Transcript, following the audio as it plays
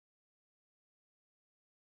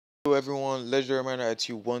Hello everyone, Leisure Man at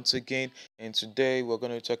you once again, and today we're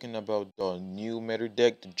gonna be talking about the new meta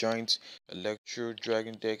deck, the Giant Electro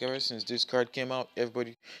Dragon deck. Ever since this card came out,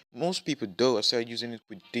 most people though, I started using it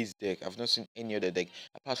with this deck. I've not seen any other deck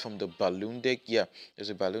apart from the balloon deck. Yeah,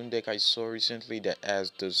 there's a balloon deck I saw recently that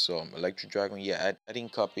has this Electro Dragon. Yeah, I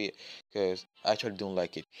didn't copy it because I actually don't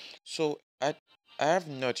like it. So I have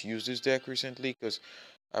not used this deck recently because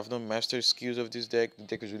I've not mastered skills of this deck. The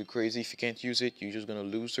deck is really crazy. If you can't use it, you're just gonna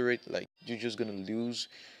lose to it. Like you're just gonna lose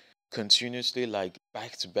continuously, like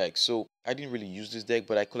back to back. So I didn't really use this deck,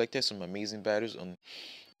 but I collected some amazing battles on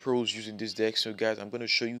pros using this deck. So guys, I'm gonna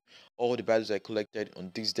show you all the battles I collected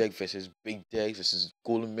on this deck versus big decks versus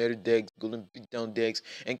golden meta decks, golden beatdown decks,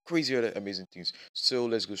 and crazy other amazing things. So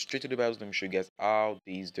let's go straight to the battles. Let me show you guys how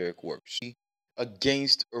this deck works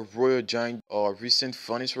against a Royal Giant recent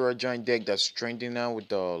Furnace Royal Giant deck that's trending now with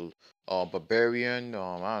the Barbarian,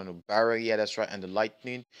 I don't know, Barra, yeah, that's right, and the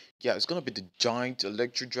Lightning. Yeah, it's gonna be the Giant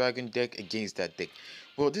Electro Dragon deck against that deck.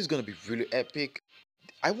 Well, this is gonna be really epic.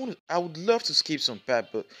 I would love to skip some path,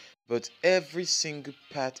 but every single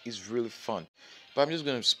path is really fun. But I'm just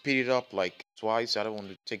gonna speed it up like twice. I don't want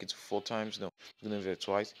to take it to 4 times. No, I'm gonna do it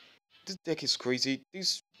twice. This deck is crazy.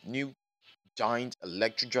 This new Giant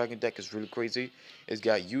Electric Dragon deck is really crazy. It's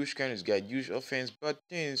got huge can, it's got huge offense, but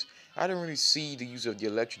things I don't really see the use of the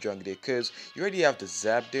Electric Dragon deck because you already have the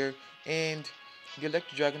Zap there, and the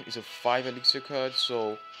Electric Dragon is a 5 elixir card,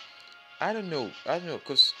 so I don't know,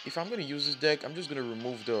 because if I'm gonna use this deck, I'm just gonna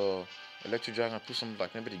remove the Electric Dragon and put some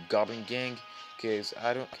like maybe the Goblin Gang, because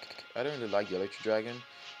I don't really like the Electric Dragon.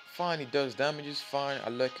 Fine, it does damages. Fine, I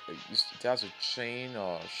like it has a chain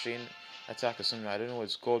attack or something. I don't know what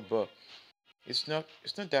it's called, but it's not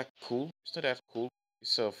that cool. It's not that cool.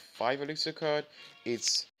 It's a 5 elixir card.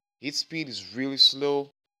 Its hit speed is really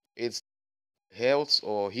slow. Its health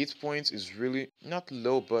or hit points is really not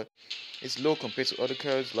low, but it's low compared to other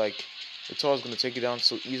cards like the Tor is gonna take it down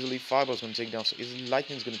so easily, Fiber is gonna take it down so easily,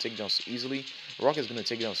 Lightning is gonna take it down so easily, Rocket is gonna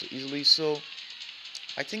take it down so easily. So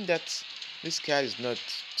I think that this card is not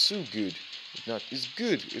too good. It's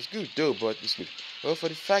good. It's good though, but it's good. Well, for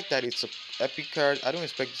the fact that it's a epic card, I don't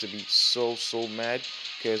expect it to be so mad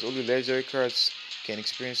because only legendary cards can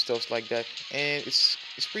experience stuff like that, and it's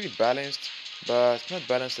pretty balanced, but not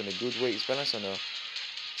balanced in a good way. It's balanced on a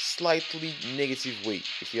slightly negative way,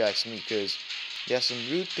 if you ask me, because there's some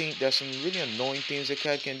really annoying things the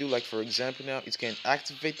card can do. Like for example, now it can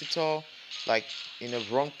activate the tool, like in a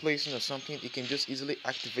wrong placing or something. It can just easily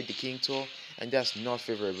activate the king tool, and that's not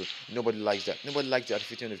favorable. Nobody likes that. Nobody likes the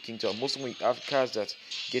activation of the king tool. Most of when you have cards that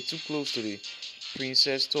get too close to the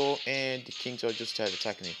princess tool, and the king tool just start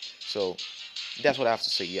attacking it. So that's what I have to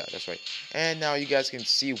say. Yeah, that's right. And now you guys can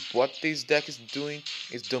see what this deck is doing.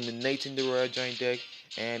 It's dominating the Royal Giant deck,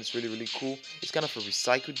 and it's really cool. It's kind of a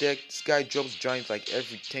recycle deck. This guy drops giants like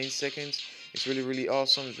every 10 seconds. It's really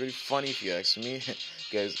awesome. It's really funny if you ask me,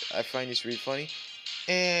 because I find it's really funny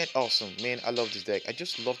and awesome. Man, I love this deck. I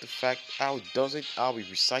just love the fact how it does it, how it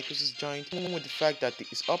recycles his giant. Even with the fact that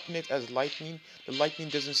his opponent has lightning, the lightning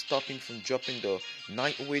doesn't stop him from dropping the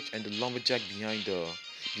night witch and the lumberjack behind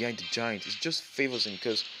the giant. It just favors him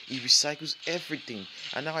because he recycles everything.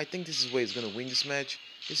 And now I think this is where he's gonna win this match.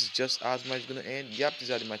 This is just how the match is gonna end. Yep, this is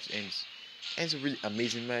how the match ends. And it's a really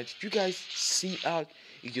amazing match. You guys see how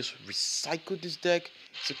he just recycled this deck.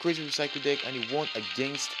 It's a crazy recycle deck, and he won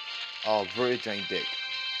against our Royal Giant deck.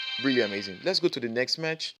 Really amazing. Let's go to the next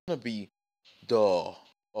match. It's gonna be the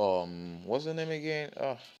what's the name again?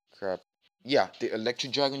 Oh crap. Yeah, the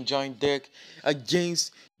Electric Dragon Giant deck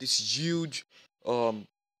against this huge um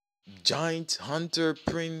Giant Hunter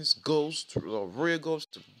Prince Ghost Royal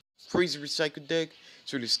Ghost crazy recycle deck.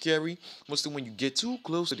 It's really scary. Mostly when you get too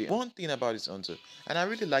close to the one thing about this Hunter. And I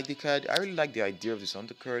really like the card. I really like the idea of this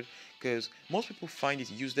Hunter card because most people find it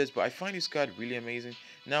useless, but I find this card really amazing.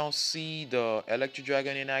 Now see the Electro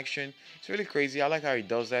Dragon in action. It's really crazy. I like how he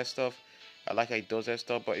does that stuff. I like how he does that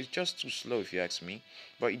stuff, but it's just too slow if you ask me.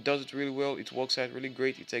 But he does it really well. It works out really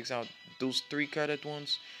great. It takes out those 3 cards at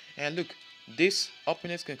once. And look, this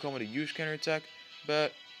opponent can come with a huge counter attack,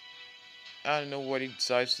 but I don't know what he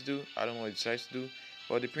decides to do. I don't know what he decides to do.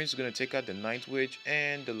 But the prince is gonna take out the ninth witch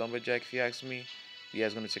and the lumberjack. If you ask me, yeah,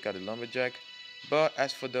 he's gonna take out the lumberjack. But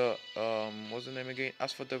as for the what's the name again?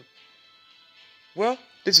 As for the well,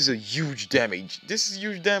 this is a huge damage. This is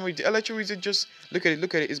huge damage. The electro wizard just look at it,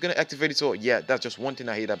 look at it. It's gonna activate it all. Yeah, that's just one thing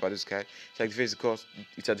I hate about this guy. It activates the cost.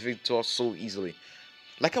 It activates the so easily.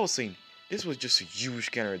 Like I was saying, this was just a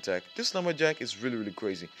huge counter attack. This lumberjack is really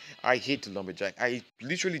crazy. I hate the lumberjack. I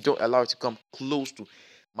literally don't allow it to come close to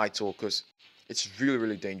my tool because It's really,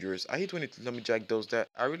 really dangerous. I hate when it lumberjack does that.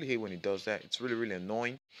 I really hate when it does that. It's really, really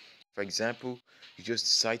annoying. For example, you just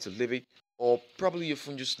decide to leave it, or probably your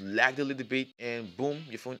phone just lagged a little bit, and boom,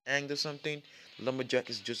 your phone hanged or something. Lumberjack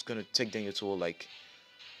is just gonna take down your tool like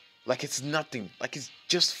it's nothing. Like it's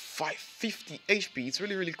just 550 HP. It's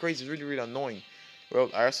really, really crazy. It's really, really annoying. Well,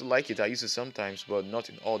 I also like it. I use it sometimes, but not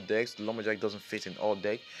in all decks. The lumberjack doesn't fit in all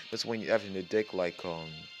deck. That's when you have it in a deck like a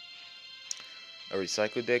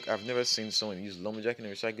recycle deck. I've never seen someone use lumberjack in a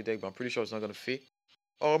recycle deck, but I'm pretty sure it's not gonna fit.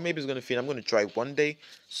 Or maybe it's gonna fit. I'm gonna try one day.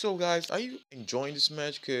 So guys, are you enjoying this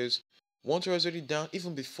match? Cause one turret is already down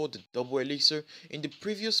even before the double elixir. In the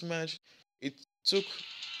previous match, it took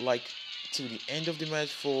like till the end of the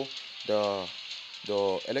match for the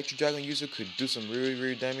the electric dragon user could do some really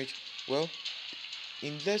really damage. Well,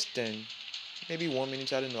 in less than maybe 1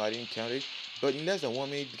 minute, I don't know, I didn't count it, but in less than 1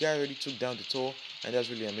 minute, the guy already took down the tour, and that's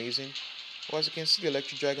really amazing. Well, as you can see, the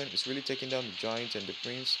electric dragon is really taking down the giant and the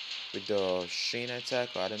prince with the chain attack,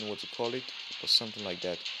 or I don't know what to call it, or something like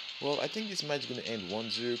that. Well, I think this match is going to end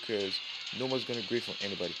 1-0 because nobody's going to grade from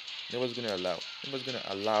anybody. Nobody's going to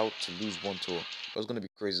allow to lose one tour. It's going to be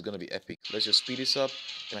crazy. It's going to be epic. Let's just speed this up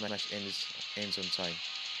and the match ends on time.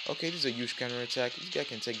 Okay, this is a huge counter attack. This guy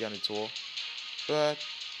can take down the tour, but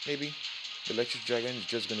maybe the electric dragon is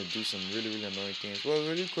just going to do some really, really annoying things. Well,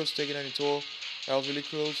 really close to taking down the tour. That was really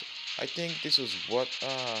close. I think this was what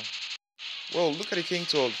well, look at the King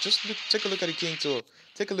Tour. Just take a look at the King Tour.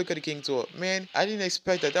 Take a look at the King Tour. Man, I didn't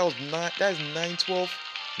expect that. That was nine. That is 9-12,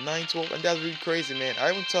 9-12, and that's really crazy, man.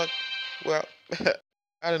 I even thought, well,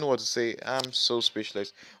 I don't know what to say. I'm so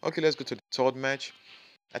speechless. Okay, let's go to the third match.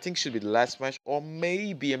 I think should be the last match, or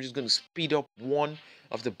maybe I'm just gonna speed up one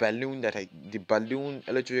of the balloon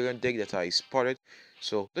electric deck that I spotted.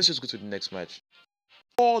 So let's just go to the next match.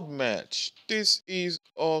 Third match. This is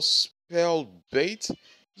a spell bait.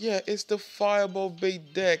 Yeah, it's the fireball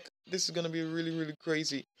bait deck. This is gonna be really, really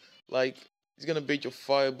crazy. Like, it's gonna bait your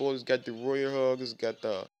fireball. It's got the royal hug. It's got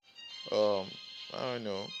the um, I don't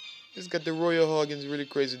know. It's got the royal hug. It's really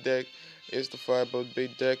crazy deck. It's the fireball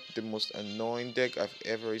bait deck, the most annoying deck I've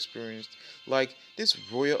ever experienced. Like, this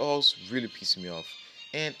royal hugs really piss me off,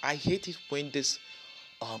 and I hate it when this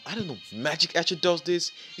I don't know, magic actually does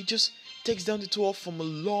this. It just takes down the tower from a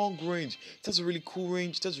long range. It has a really cool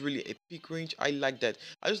range. It has a really epic range. I like that.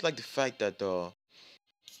 I just like the fact that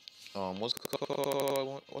what's it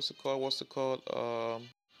called? What's it called? What's it called?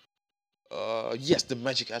 Yes, the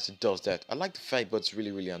magic acid does that. I like the fact, but it's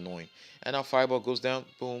really really annoying. And now fireball goes down.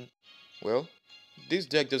 Boom. Well, this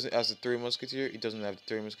deck doesn't have the three musketeer. It doesn't have the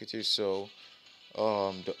three musketeers. So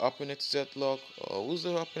the opponent is at lock. Who's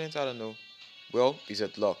the opponent? I don't know. Well, he's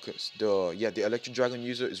at luck. 'Cause the electric dragon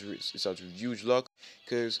user is at huge luck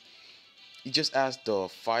because he just has the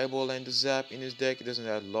fireball and the zap in his deck. It doesn't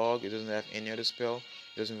have log. It doesn't have any other spell.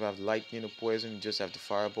 It doesn't have lightning or poison. It just have the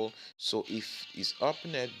fireball. So if his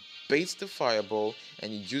opponent baits the fireball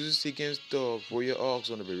and he uses it against the royal orc, it's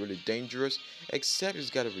gonna be really dangerous. Except he's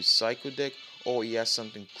got a recycle deck or he has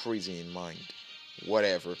something crazy in mind.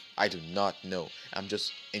 Whatever. I do not know. I'm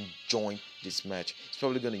just enjoying this match. He's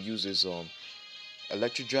probably gonna use his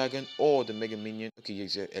Electric Dragon or the Mega Minion. Okay,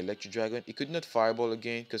 yes, yeah, Electric Dragon. It could not Fireball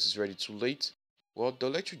again because it's already too late. Well, the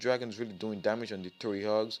Electric Dragon is really doing damage on the 3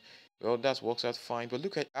 hugs. Well, that works out fine. But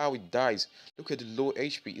look at how it dies. Look at the low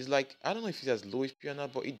HP. It's like, I don't know if it has low HP or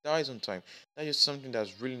not, but it dies on time. That is something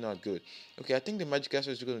that's really not good. Okay, I think the Magic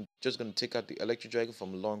Caster is just gonna take out the Electric Dragon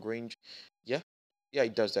from long range. Yeah, yeah,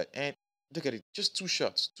 it does that. And look at it, just 2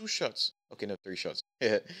 shots. 2 shots. Okay, not 3 shots.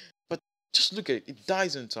 But just look at it. It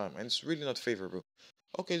dies in time, and it's really not favorable.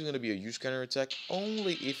 Okay, it's gonna be a huge counter attack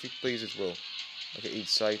only if it plays it well. Okay, it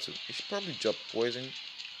decided to. It should probably drop poison.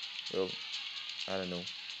 Well, I don't know.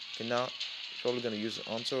 Okay, now it's probably gonna use the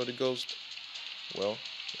Hunter or the Ghost. Well,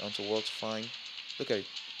 the Hunter works fine. Look at it.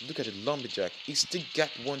 Look at the lumberjack. He still got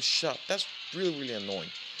 1 shot. That's really really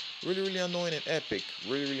annoying. Really really annoying and epic.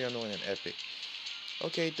 Really really annoying and epic.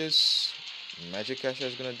 Okay, this magic catcher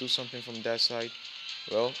is gonna do something from that side.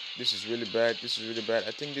 Well, this is really bad. This is really bad.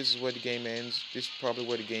 I think this is where the game ends. This is probably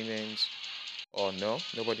where the game ends. Oh no,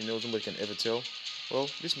 nobody knows. Nobody can ever tell. Well,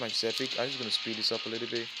 this match is epic. I'm just gonna speed this up a little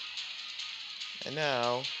bit. And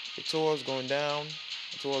now the tower's going down.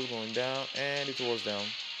 The tower's going down, and the tower's down.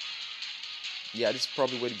 Yeah, this is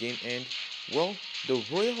probably where the game ends. Well, the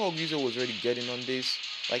Royal Hog user was already getting on this.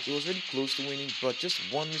 Like it was really close to winning, but just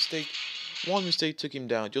one mistake took him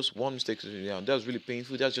down. Just one mistake took him down. That was really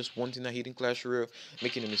painful. That's just one thing I hate in Clash Royale.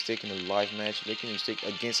 Making a mistake in a live match, making a mistake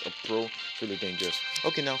against a pro, it's really dangerous.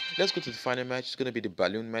 Okay, now let's go to the final match. It's gonna be the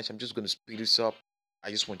balloon match. I'm just gonna speed this up. I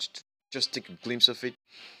just want you to just take a glimpse of it,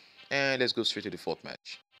 and let's go straight to the fourth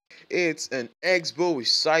match. It's an X-Bow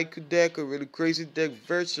recycle deck, a really crazy deck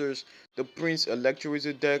versus the Prince Electro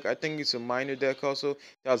Wizard deck. I think it's a minor deck also. It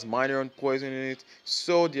has minor on poison in it.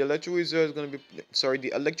 So the Electro Wizard is gonna be, sorry,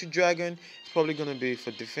 the Electro Dragon is probably gonna be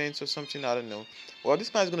for defense or something. I don't know. Well,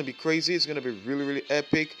 this match is gonna be crazy. It's gonna be really really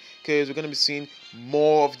epic because we're gonna be seeing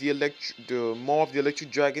more of the Electro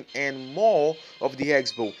Dragon and more of the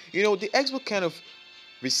X-Bow. You know, the X-Bow kind of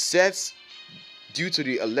resets due to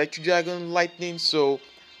the electric dragon lightning. So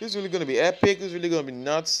this is really gonna be epic. This is really gonna be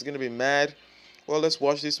nuts. It's gonna be mad. Well, let's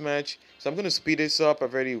watch this match. So I'm gonna speed this up.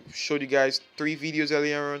 I've already showed you guys 3 videos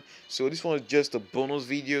earlier on. So this one is just a bonus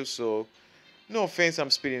video. So no offense,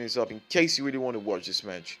 I'm speeding this up in case you really want to watch this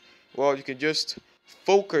match. Well, you can just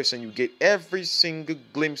focus and you get every single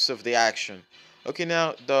glimpse of the action. Okay,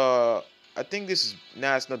 now I think this is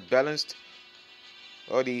now it's not balanced.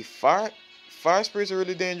 Oh, the fire spirits are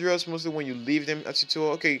really dangerous, mostly when you leave them at your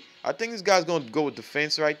tour. Okay, I think this guy's gonna go with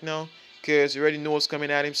defense right now, cause you already know what's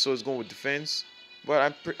coming at him, so it's going with defense.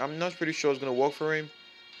 But I'm not pretty sure it's gonna work for him.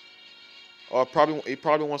 Or probably he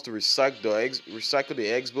probably wants to recycle the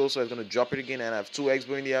eggs bill, so he's gonna drop it again and have 2 eggs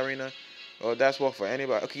in the arena. Oh, that's what for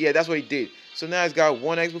anybody. Okay, yeah, that's what he did. So now he's got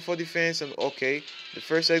 1 X for defense, and okay, the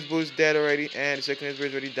first X is dead already, and the second X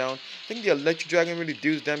is already down. I think the Electric Dragon really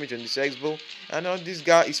deals damage on this X. And now this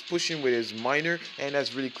guy is pushing with his miner, and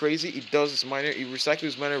that's really crazy. He does his miner, he recycles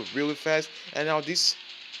his miner really fast, and now this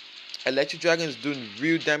Electric Dragon is doing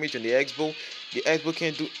real damage on the X. The X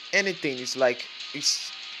can't do anything. It's like it's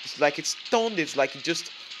stunned. It's like it just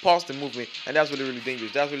paused the movement, and that's really really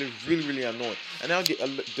dangerous. That's really annoying. And now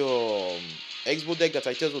X-Bow deck that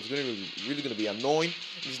I told was really gonna be annoying.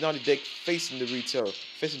 It's now the deck facing the real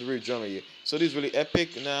facing the real drummer here. So this is really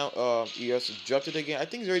epic. Now he has dropped it again. I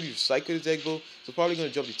think he's already recycled his X-Bow, so probably gonna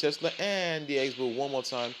drop the Tesla and the X-Bow one more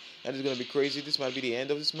time, and it's gonna be crazy. This might be the end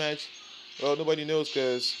of this match. Well, nobody knows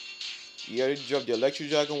because he already dropped the Electric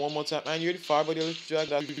Dragon one more time, and you already fired by the Electric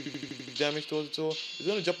Dragon. That damage towards the tool. He's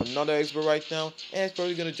gonna drop another X-Bow right now, and it's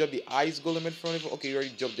probably gonna drop the Ice Golem in front of him. Okay, he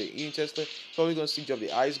already dropped the Eating Tesla. Probably gonna see drop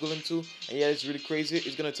the Ice Golem too. And yeah, it's really crazy.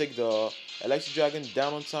 It's gonna take the Electric Dragon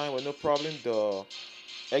down on time with no problem. The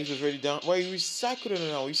X was already down. Well, he recycled it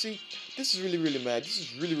now. You see, this is really mad. This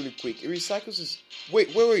is really quick. He recycles his. Wait.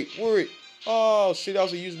 Oh shit, that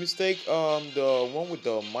was a use mistake. The one with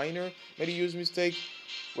the miner made a use mistake.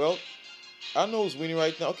 Well, I know who's winning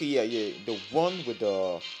right now. Okay, yeah. The one with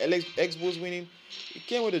the X was winning. It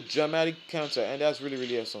came with a dramatic counter, and that's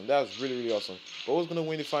really awesome. That's really awesome. But who's gonna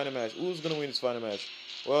win the final match? Who's gonna win this final match?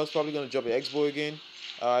 Well, it's probably gonna drop an X-Boy again.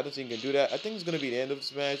 I don't think he can do that. I think it's gonna be the end of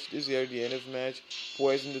this match. This is already the end of the match.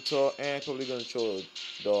 Poison the top, and probably gonna show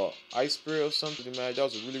the Ice Spirit or something. The match. That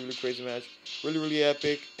was a really crazy match. Really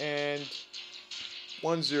epic. And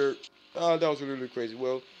 1-0. That was really crazy.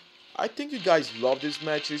 Well, I think you guys love these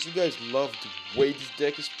matches. You guys love the way this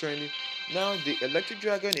deck is trending. Now, the Electric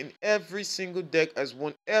Dragon in every single deck has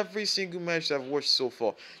won every single match I've watched so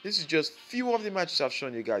far. This is just few of the matches I've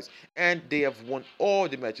shown you guys. And they have won all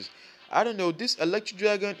the matches. I don't know, this Electric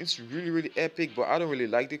Dragon is really epic, but I don't really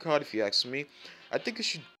like the card if you ask me. I think it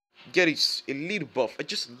should get a little buff,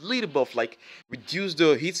 just a little buff, like reduce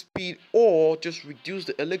the hit speed or just reduce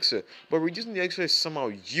the elixir. But reducing the elixir is somehow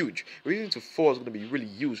huge. Reducing to 4 is going to be really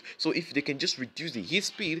huge. So if they can just reduce the hit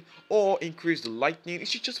speed or increase the lightning, it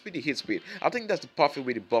should just be the hit speed. I think that's the perfect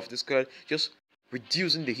way to buff this card. Just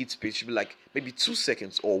reducing the hit speed should be like maybe 2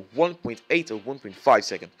 seconds or 1.8 or 1.5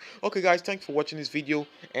 seconds. Okay guys, thanks for watching this video,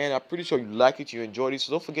 and I'm pretty sure you like it, you enjoyed it.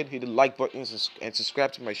 So don't forget to hit the like button and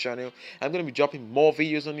subscribe to my channel. I'm going to be dropping more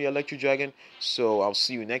videos on the Electric Dragon. So I'll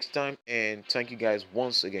see you next time, and thank you guys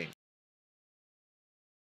once again.